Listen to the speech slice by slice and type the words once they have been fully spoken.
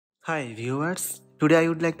Hi viewers, today I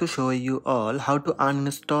would like to show you all how to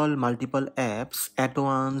uninstall multiple apps at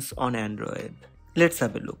once on Android. Let's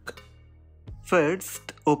have a look.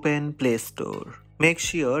 First, open Play Store. Make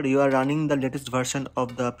sure you are running the latest version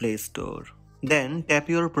of the Play Store. Then tap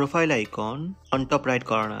your profile icon on top right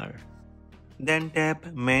corner. Then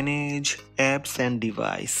tap Manage Apps and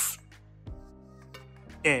Device.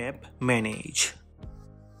 Tap Manage.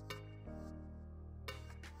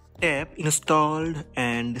 Tap Installed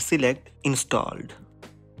and select Installed.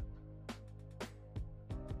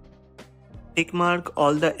 Tick mark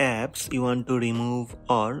all the apps you want to remove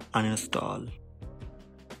or uninstall.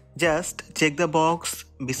 Just check the box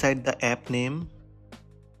beside the app name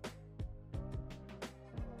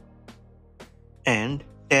and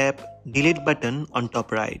tap Delete button on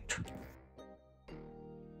top right.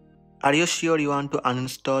 Are you sure you want to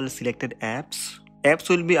uninstall selected apps? Apps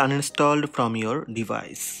will be uninstalled from your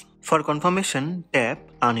device. For confirmation, tap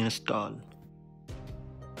Uninstall.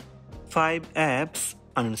 5 apps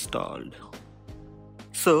uninstalled.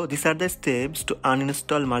 So these are the steps to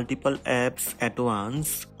uninstall multiple apps at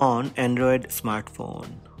once on Android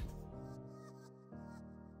smartphone.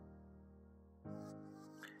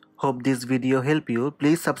 Hope this video helped you.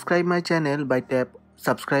 Please subscribe my channel by tap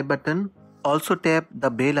subscribe button. Also tap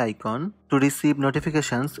the bell icon to receive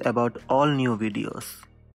notifications about all new videos.